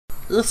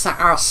It's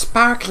a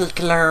sparkly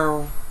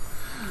glow.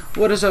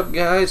 What is up,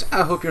 guys?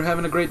 I hope you're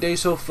having a great day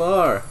so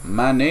far.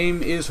 My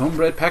name is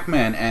Homebred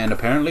Pac-Man, and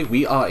apparently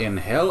we are in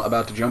hell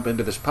about to jump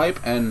into this pipe,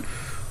 and...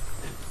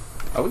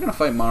 Are we gonna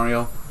fight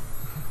Mario?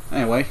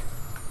 Anyway.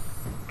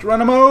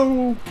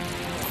 Geronimo!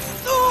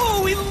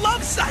 Oh, we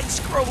love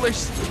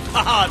side-scrollers!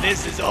 Ah,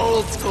 this is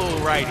old school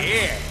right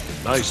here.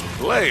 Nice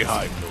play,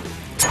 High Blue.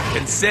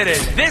 Consider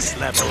this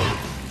level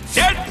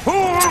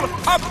Deadpool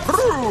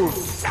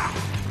approved!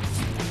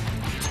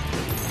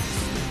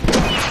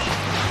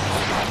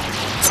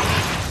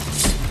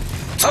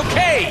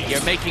 Okay,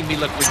 you're making me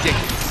look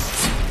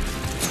ridiculous.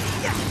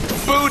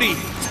 Booty!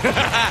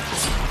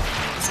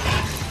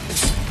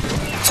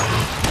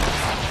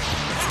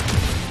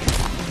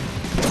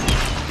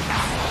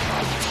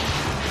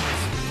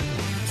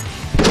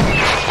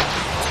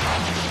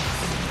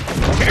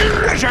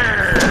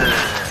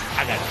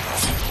 I got it.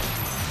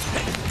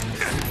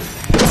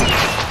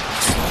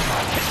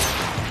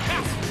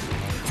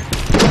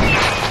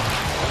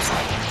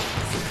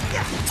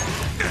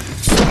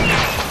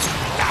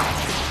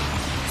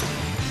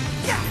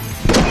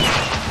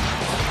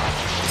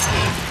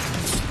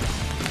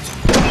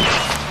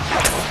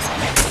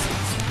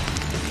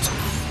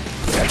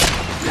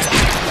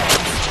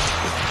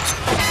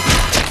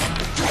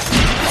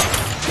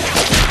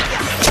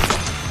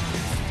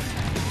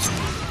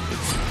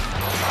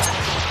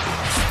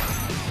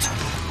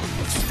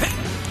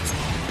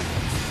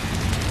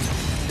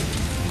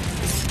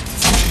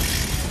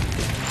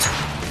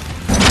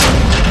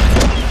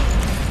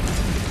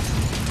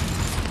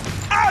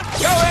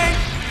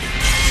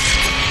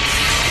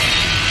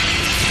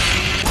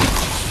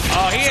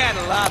 He had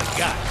a lot of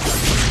guts.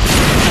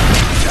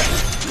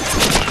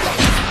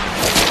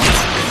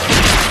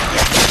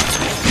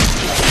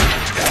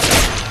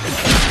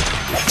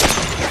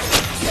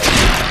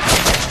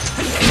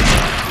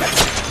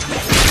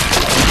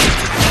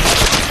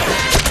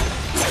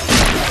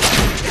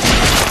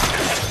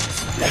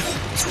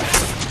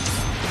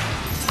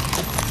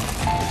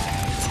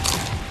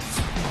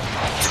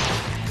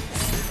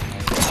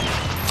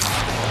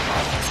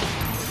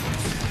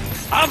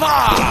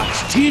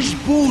 Avast, 'tis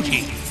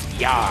booty.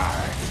 Yar,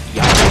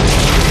 yar.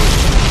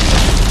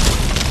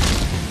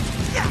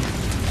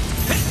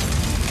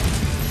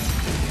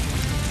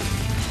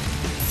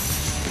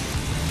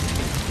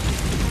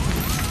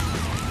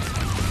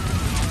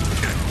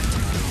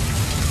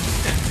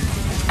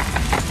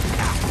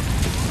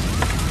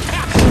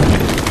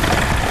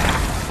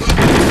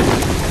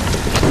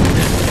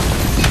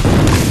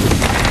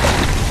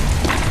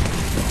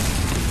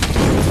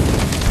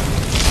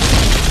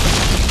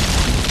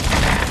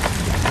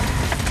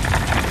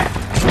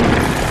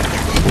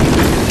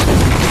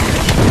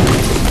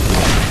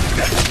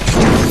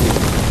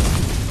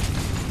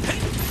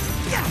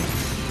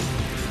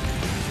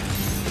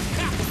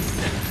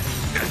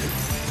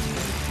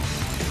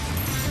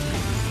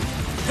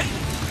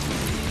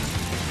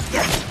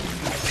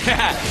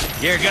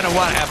 You're gonna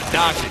want to have a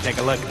doctor take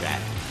a look at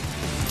that.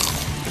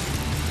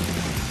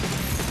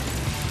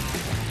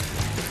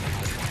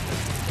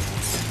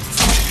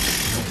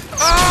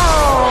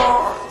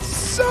 Oh,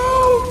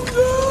 so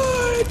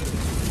good!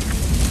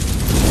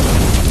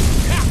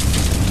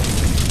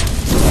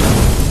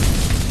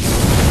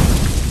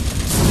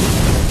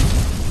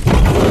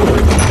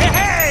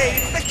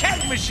 Hey, the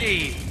keg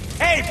machine!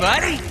 Hey,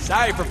 buddy!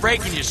 Sorry for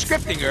breaking your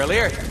scripting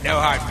earlier. No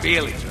hard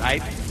feelings,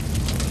 right?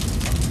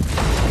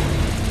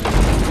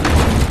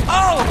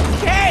 Oh,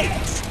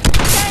 cakes!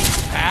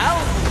 Thanks, pal!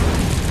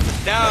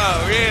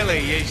 No, really,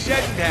 you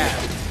shouldn't have.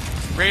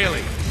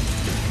 Really.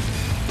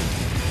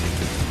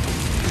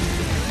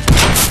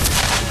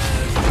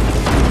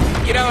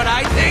 You know what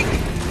I think?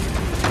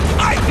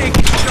 I think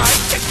he's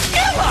trying to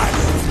kill us!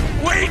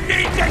 We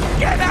need to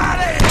get out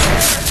of here!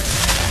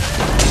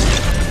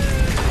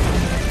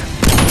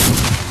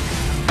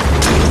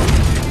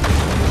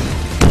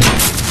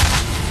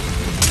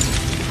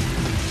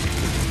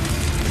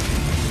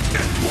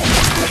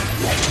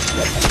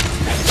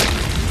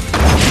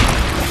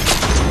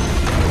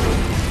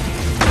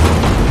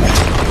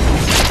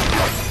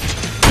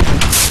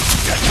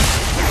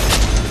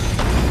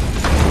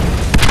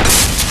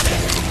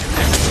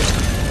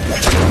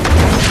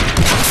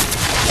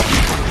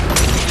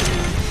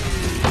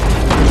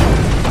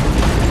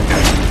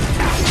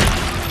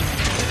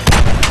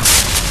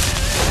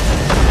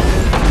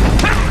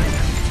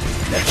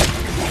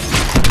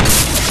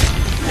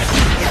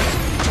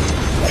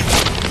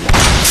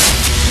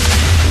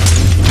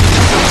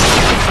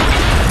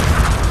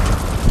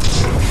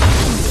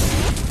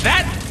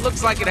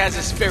 Looks like it has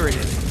a spirit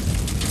in it.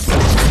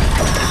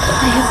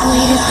 I have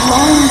waited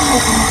long for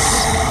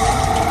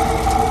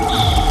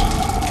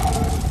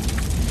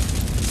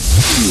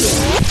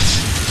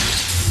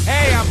this.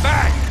 Hey, I'm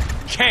back!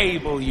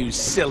 Cable, you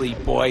silly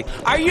boy.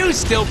 Are you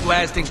still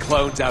blasting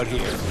clones out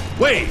here?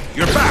 Wait,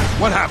 you're back.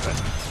 What happened?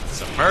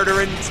 Some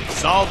murdering, some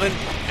solving,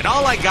 and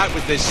all I got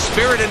was this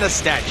spirit in a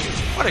statue.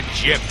 What a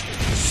gyp.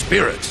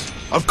 Spirits?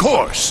 Of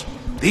course.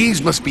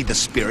 These must be the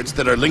spirits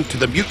that are linked to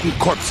the mutant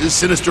corpses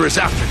Sinister is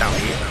after down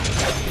here.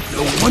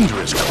 No wonder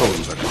his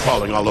clones are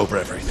crawling all over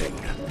everything.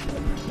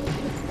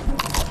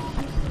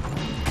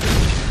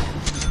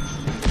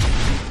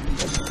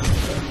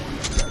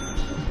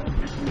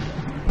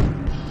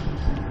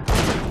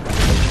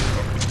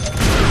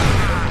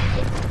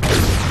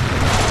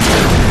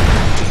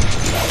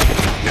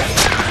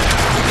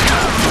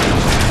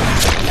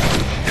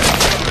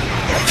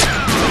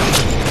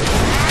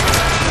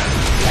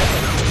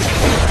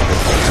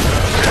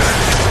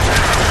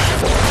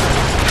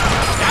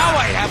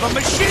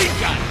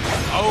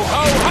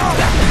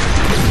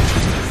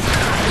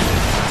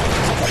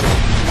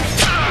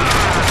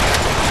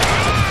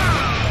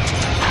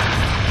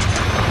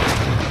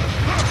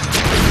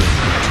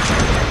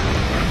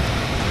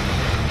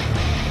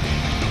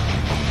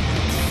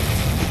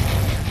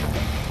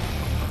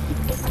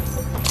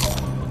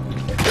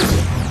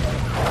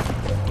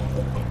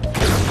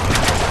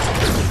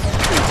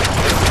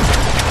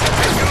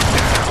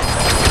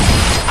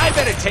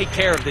 Take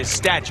care of this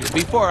statue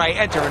before I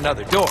enter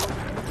another door.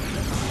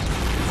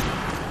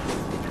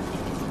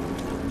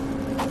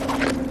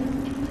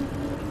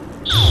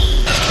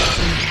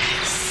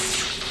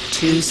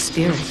 Two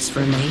spirits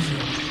remain.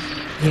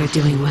 You're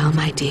doing well,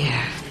 my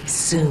dear.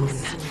 Soon.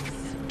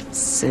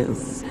 Soon.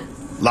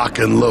 Lock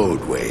and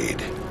load,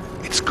 Wade.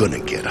 It's gonna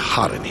get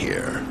hot in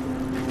here.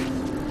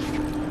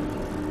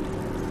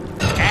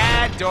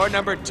 And door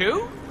number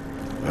 2?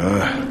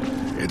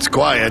 It's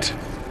quiet.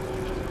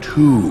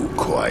 Too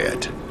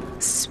quiet.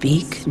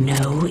 Speak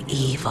no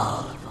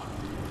evil.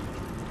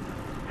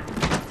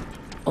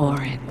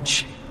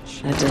 Orange,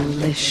 a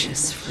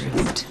delicious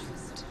fruit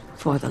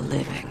for the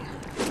living.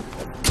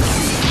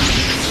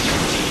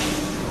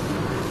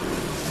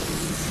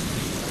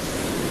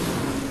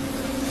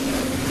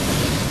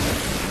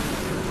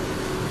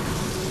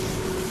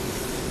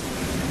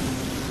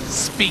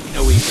 Speak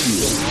no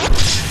evil.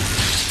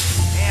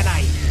 Man,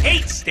 I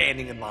hate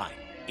standing in line.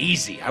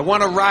 Easy, I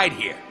want to ride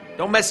here.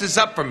 Don't mess this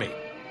up for me.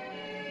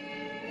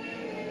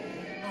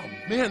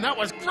 Oh man, that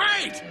was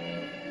great!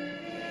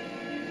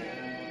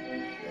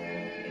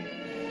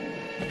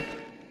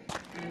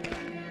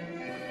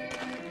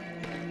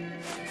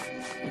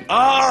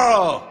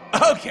 Oh,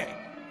 okay.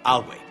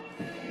 I'll wait.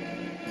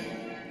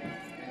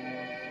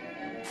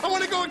 I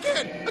want to go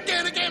again!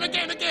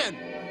 Again!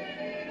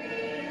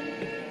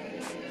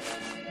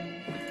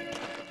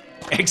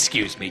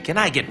 Excuse me, can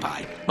I get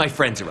by? My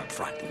friends are up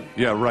front.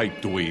 Yeah,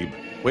 right, dweeb.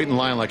 Wait in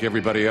line like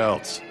everybody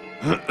else.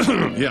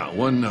 Yeah,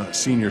 one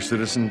senior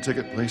citizen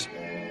ticket, please.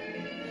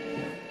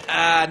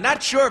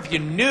 Not sure if you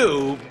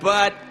knew,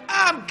 but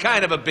I'm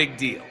kind of a big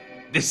deal.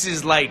 This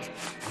is like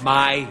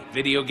my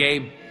video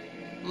game.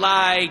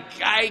 Like,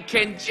 I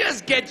can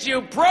just get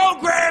you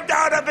programmed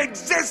out of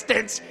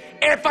existence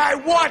if I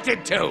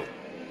wanted to.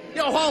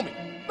 Yo, homie,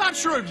 not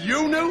sure if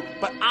you knew,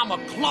 but I'm a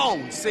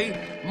clone, see?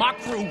 My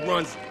crew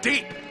runs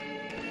deep.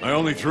 I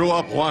only threw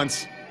up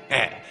once.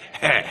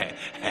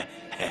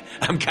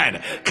 I'm kind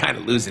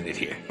of losing it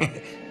here.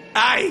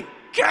 I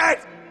can't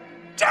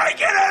take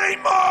it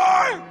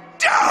anymore!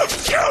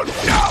 Don't you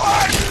know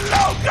I'm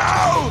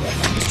loco?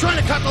 He's trying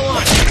to cut the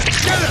line.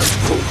 Get him!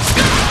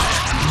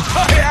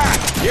 Oh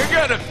yeah, you're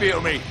gonna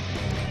feel me.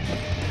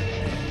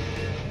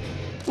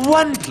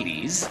 One,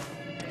 please.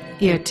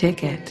 Your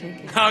ticket.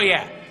 Oh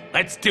yeah,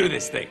 let's do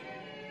this thing.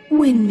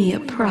 Win me a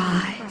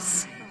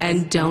prize.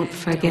 And don't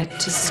forget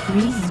to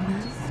scream.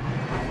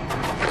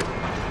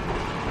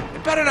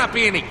 There better not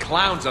be any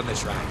clowns on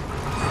this ride.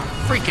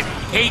 Freaking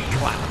hate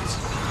clowns.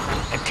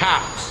 And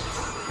cows.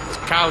 'Cause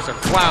cows are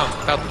clowns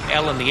without the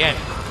L in the end.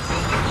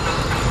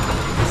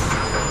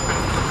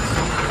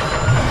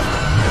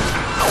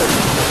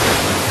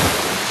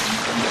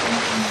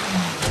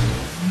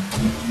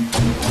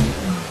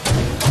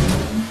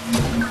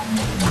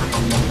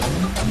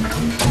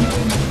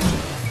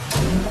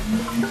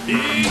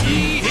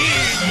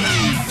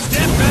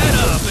 Step right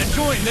up and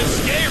join the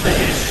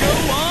scariest show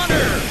on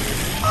Earth.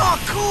 Oh,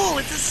 cool,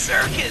 it's a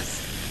circus.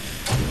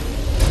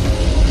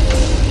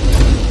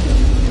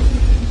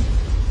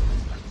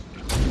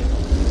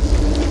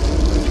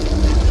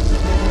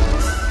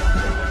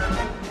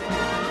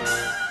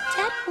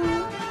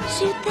 Deadpool,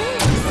 shoot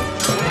this.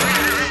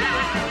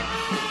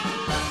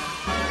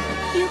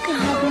 You can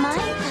have my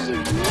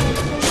shoot.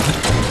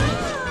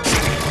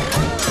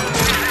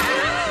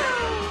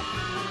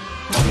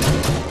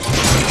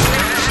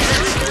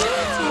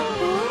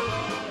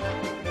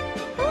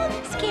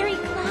 Scary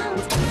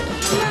clowns.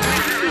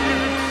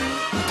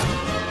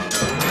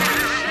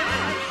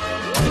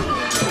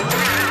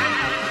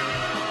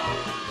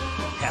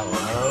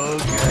 Hello,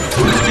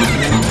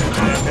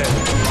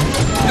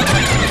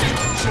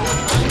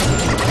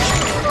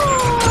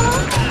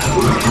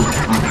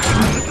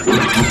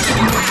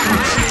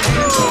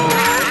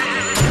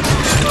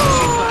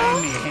 Find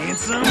me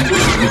handsome?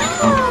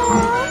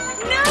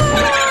 No!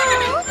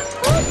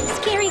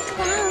 Scary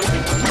clowns.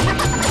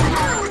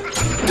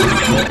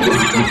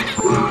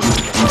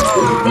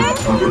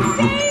 Deadpool,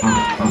 save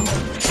us!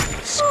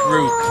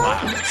 Screw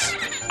clowns.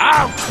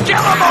 I'll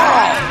kill them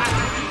all!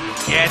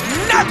 Get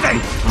nothing!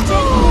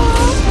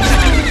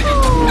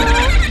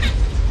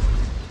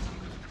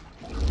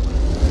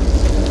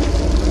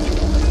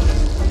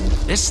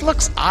 This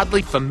looks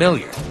oddly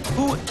familiar.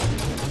 Who...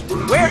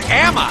 Where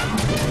am I?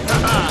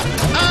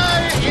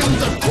 I am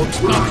the good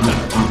doctor.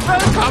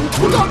 Welcome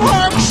to the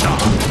workshop.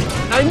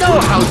 I know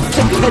how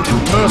thick-headed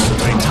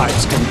mercenary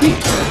types can be.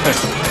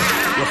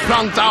 You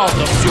flunked out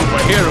of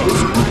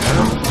superheroes.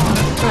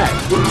 But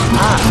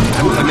I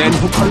am the man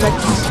who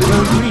collects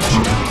your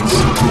creatures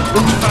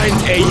and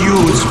finds a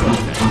use for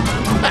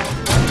them.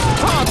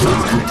 Part of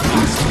them, at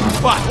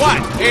least. What?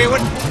 Hey,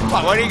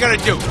 what are you gonna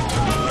do?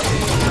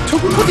 To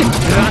put it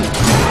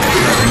bluntly,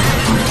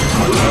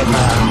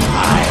 whatever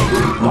I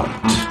want.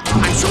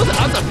 I'm sure the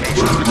other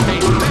patients would pay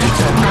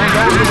better and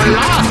that will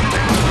last.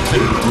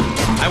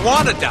 I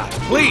wanna die.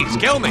 Please,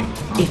 kill me.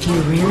 If you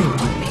really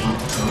want me,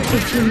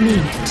 if you mean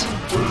it,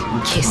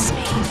 kiss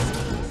me.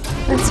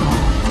 That's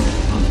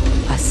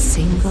all. A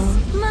single...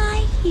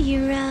 My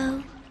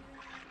hero.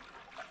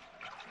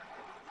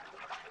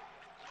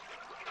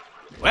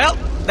 Well,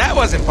 that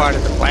wasn't part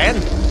of the plan.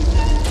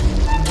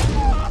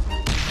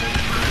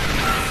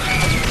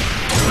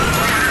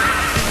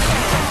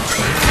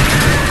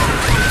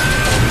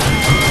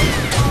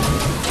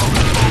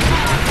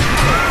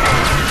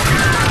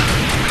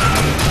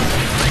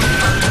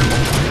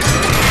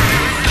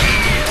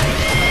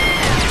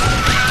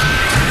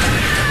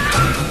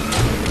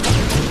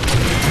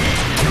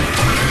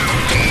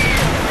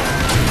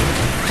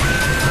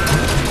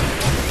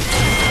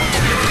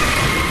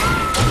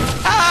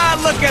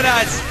 Look at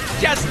us!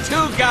 Just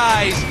two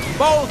guys,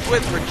 both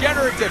with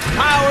regenerative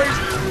powers,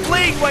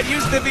 fleeing what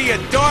used to be a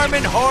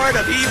dormant horde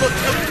of evil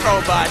killing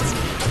robots.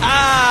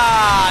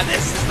 Ah,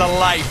 this is the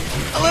life.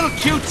 A little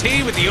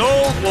QT with the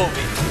old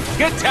Wolvie.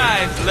 Good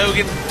times,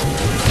 Logan.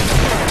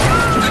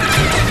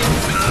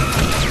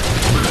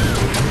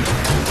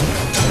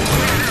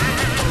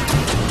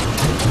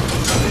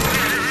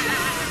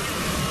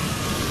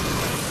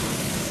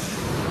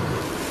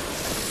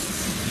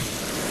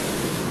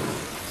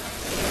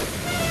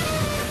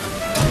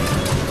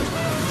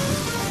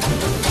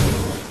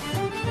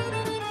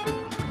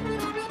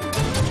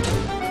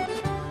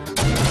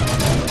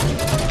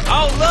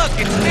 Look,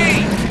 it's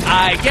me!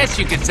 I guess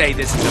you could say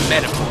this is a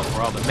metaphor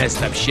for all the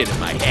messed up shit in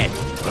my head.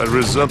 I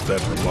resent that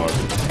remark.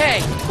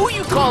 Hey, who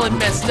you calling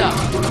messed up?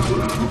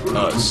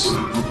 Us.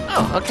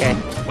 Oh, okay.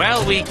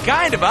 Well, we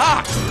kind of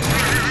are.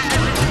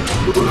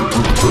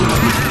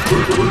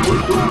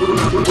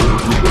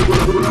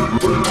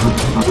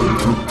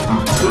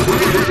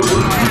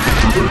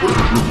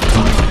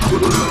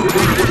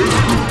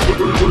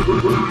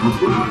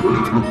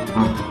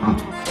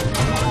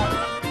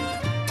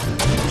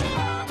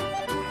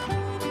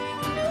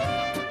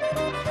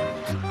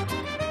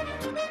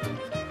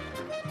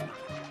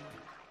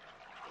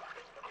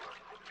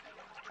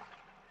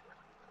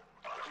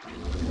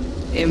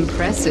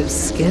 Impressive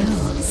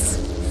skills.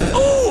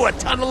 Ooh, a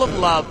tunnel of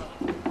love.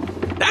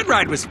 That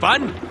ride was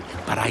fun,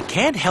 but I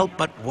can't help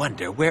but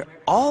wonder where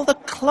all the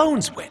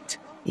clones went.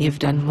 You've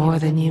done more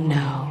than you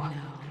know.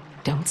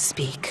 Don't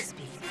speak.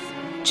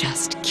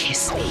 Just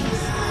kiss me.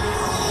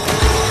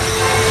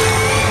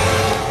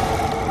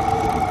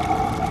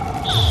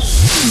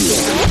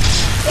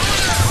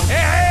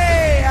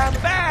 Hey, I'm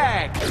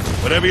back!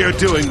 Whatever you're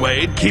doing,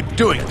 Wade, keep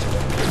doing it.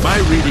 My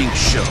readings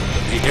show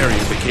that the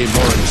area became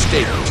more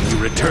unstable when you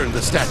returned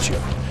the statue.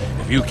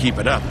 If you keep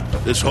it up,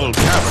 this whole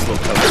cavern will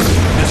collapse,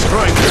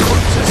 destroying the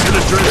corpses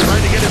Sinister is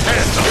trying to get his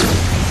hands on.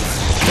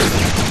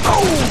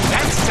 Oh,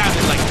 that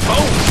sounded like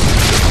bones.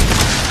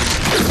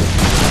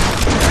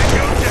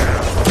 Go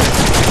down.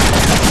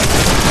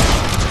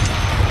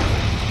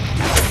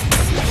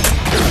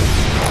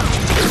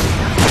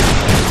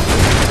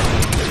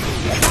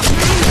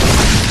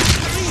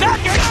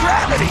 Second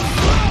gravity!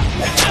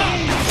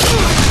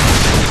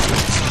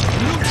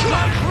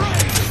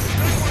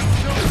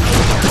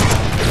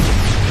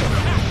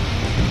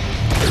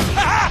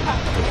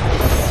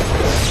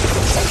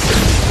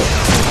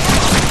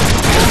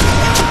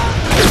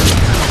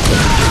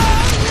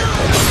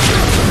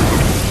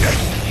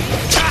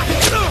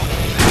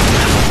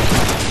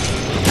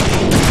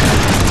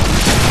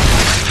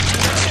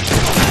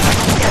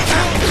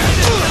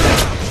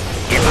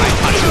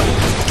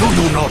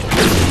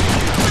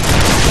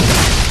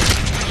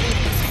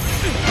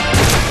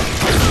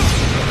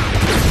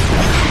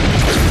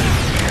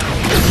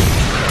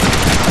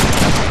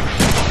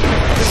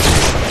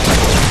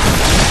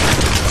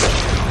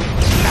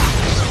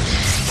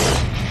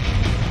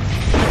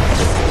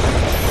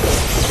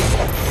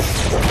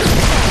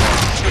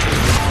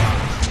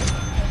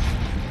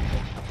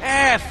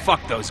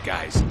 Fuck those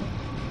guys.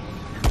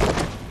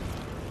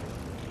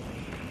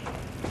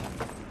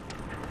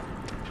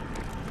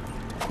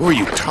 Who are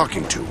you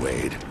talking to,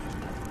 Wade?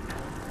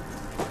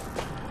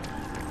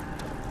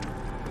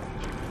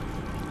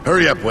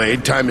 Hurry up,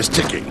 Wade. Time is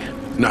ticking.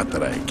 Not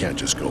that I can't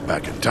just go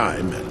back in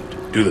time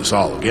and do this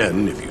all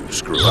again if you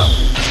screw up.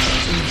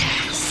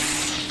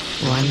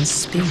 Yes. One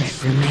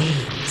spirit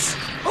remains.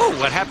 Oh,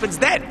 what happens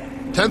then?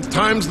 10th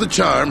time's the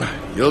charm.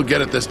 You'll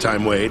get it this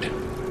time, Wade.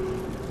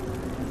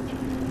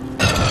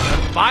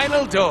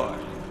 Final door.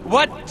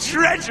 What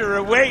treasure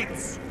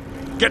awaits?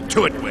 Get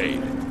to it,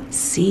 Wade.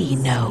 See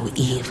no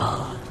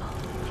evil.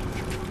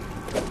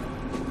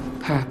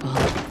 Purple,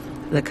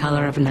 the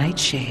color of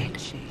nightshade.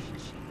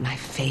 My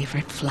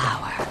favorite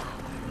flower.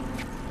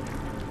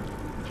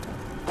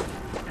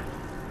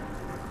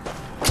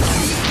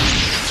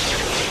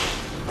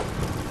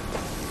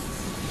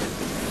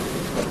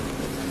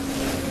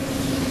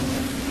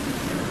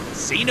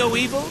 See no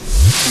evil?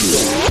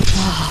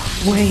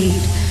 Oh, Wade,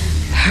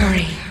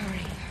 hurry.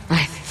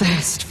 I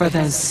thirst for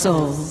those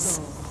souls.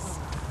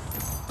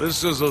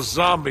 This is a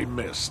zombie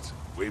mist.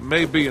 We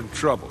may be in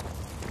trouble.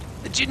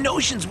 The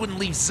Genosians wouldn't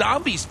leave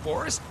zombies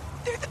for us.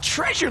 They're the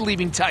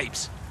treasure-leaving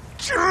types.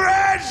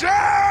 Treasure!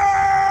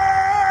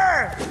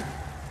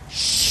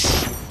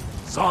 Shh!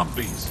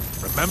 Zombies,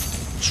 remember?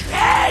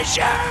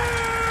 Treasure!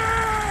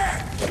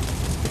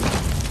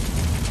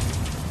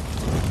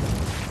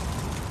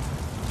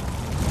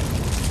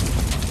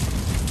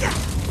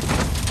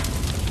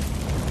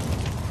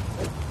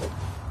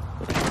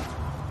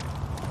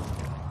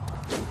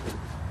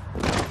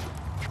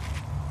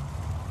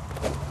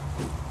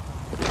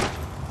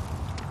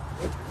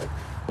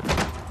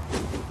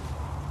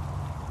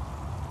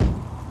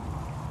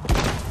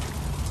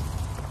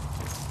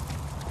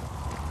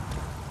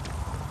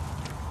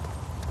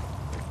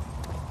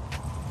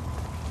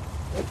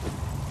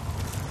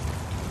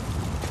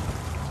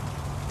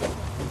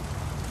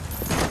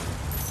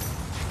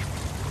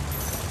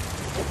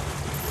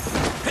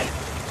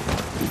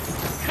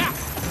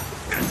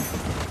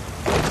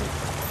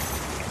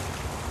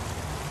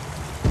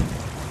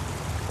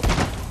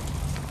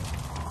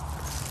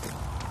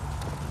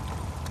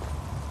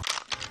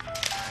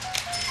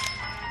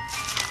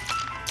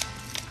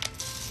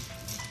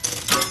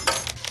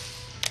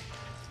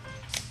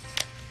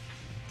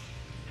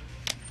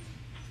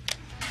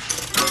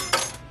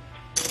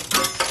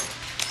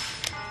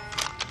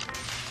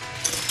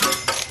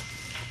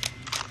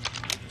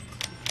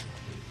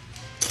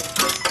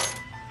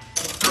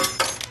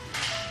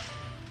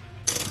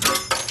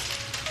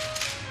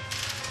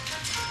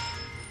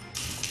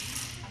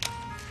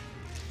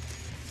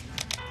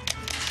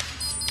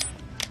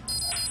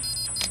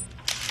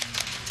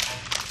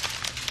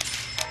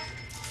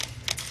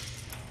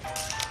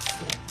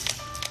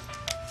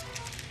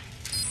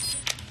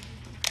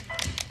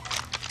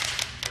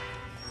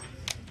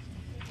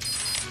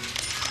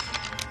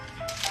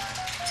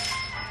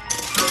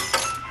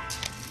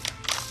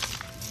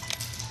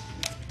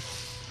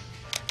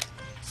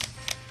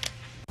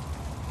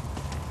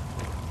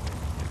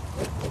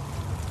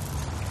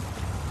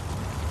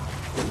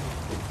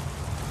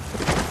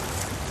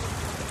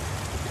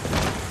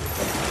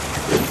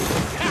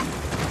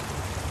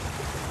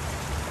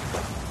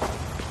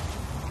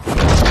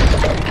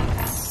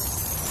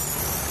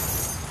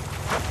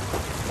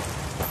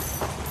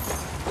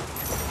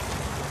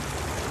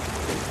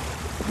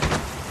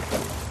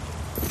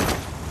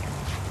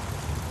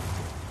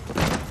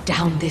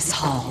 Down this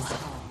hall.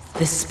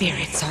 The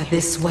spirits are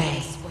this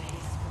way.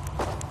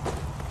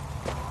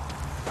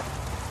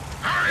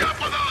 Hurry up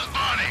with those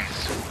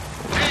bodies!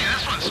 Hey,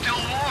 this one's still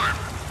warm.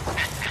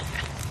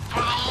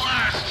 For the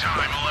last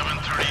time,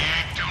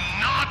 1138, do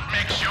not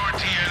mix your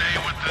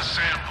DNA with the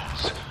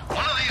samples.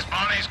 One of these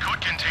bodies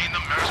could contain the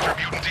master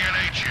mutant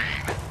DNA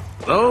chain.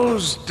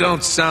 Those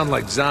don't sound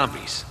like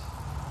zombies.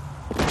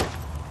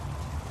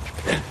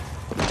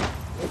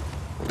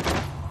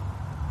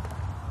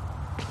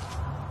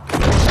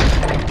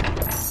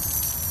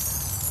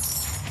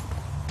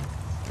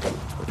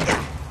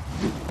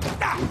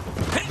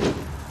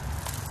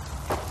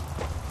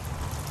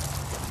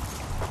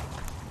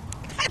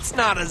 That's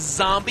not a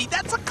zombie,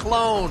 that's a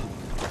clone.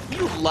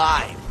 You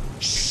lied.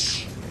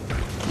 Shh.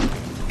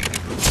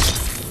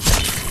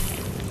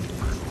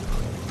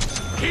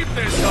 Keep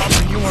this up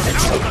and you are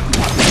out of the...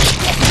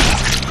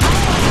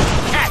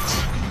 Catch!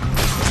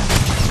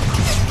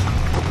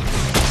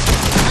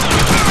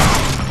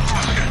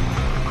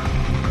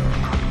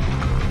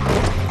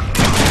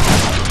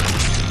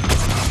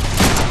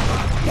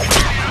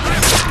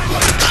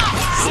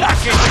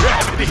 Suck it,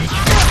 gravity!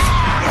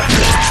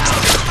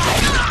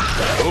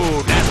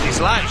 Oh, nasty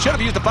slime. Should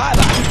have used the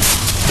byline.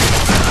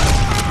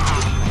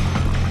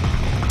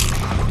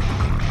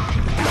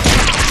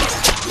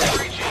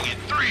 Reaching in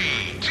 3,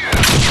 2,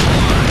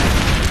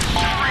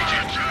 1. Reach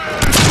it.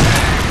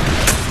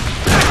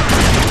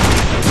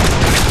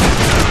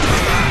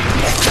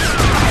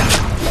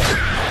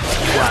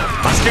 You want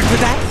mustard for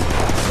that?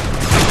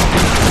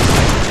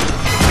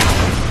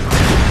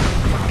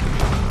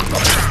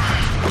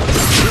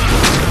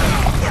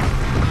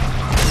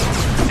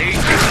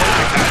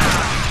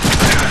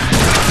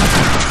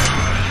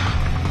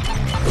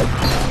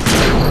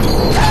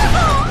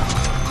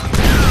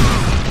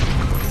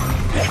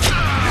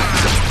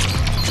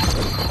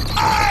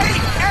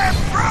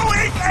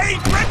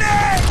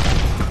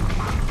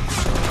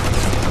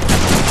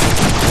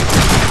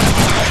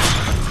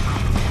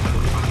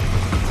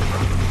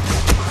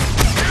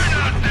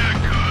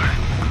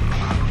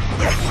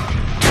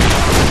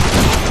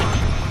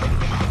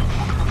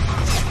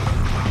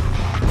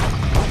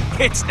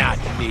 It's not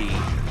me.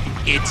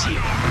 It's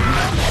you.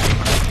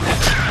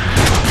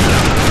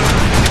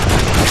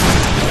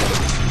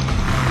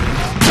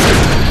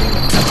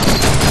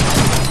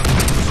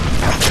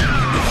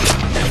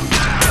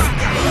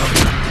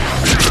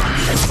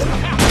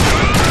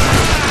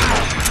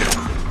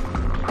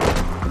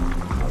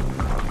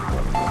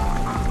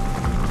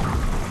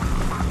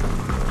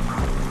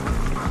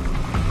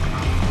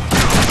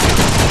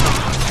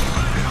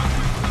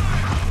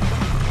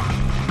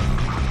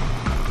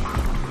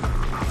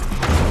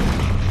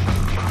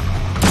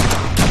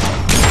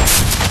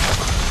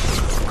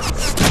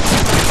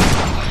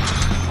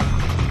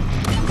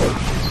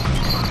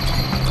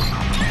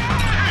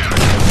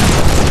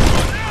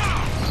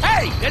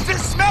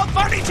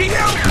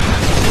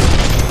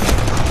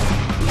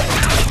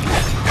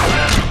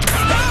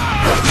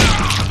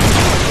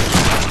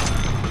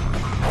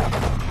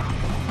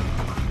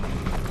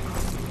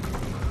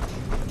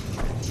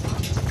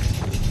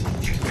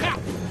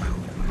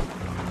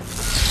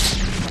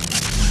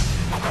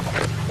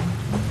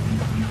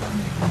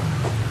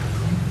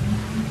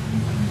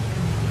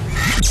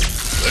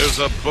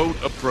 a boat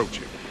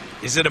approaching.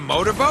 Is it a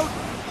motorboat?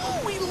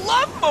 Oh, we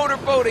love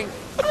motorboating!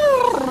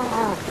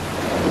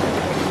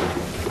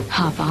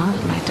 Hop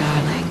on, my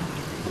darling.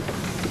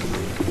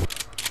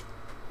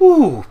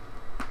 Ooh,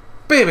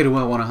 baby, do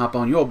I want to hop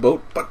on your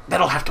boat, but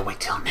that'll have to wait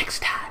till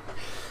next time.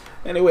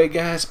 Anyway,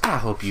 guys, I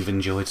hope you've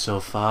enjoyed so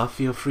far.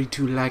 Feel free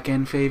to like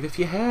and fave if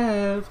you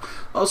have.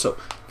 Also,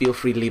 feel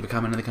free to leave a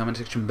comment in the comment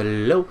section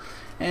below.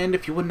 And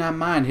if you would not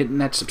mind hitting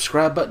that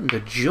subscribe button to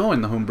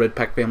join the Homebred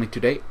Pack family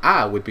today,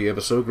 I would be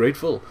ever so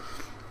grateful.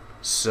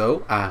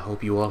 So, I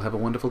hope you all have a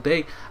wonderful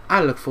day.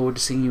 I look forward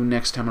to seeing you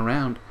next time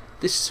around.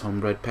 This is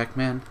Homebred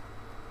Pac-Man,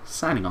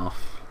 signing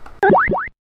off.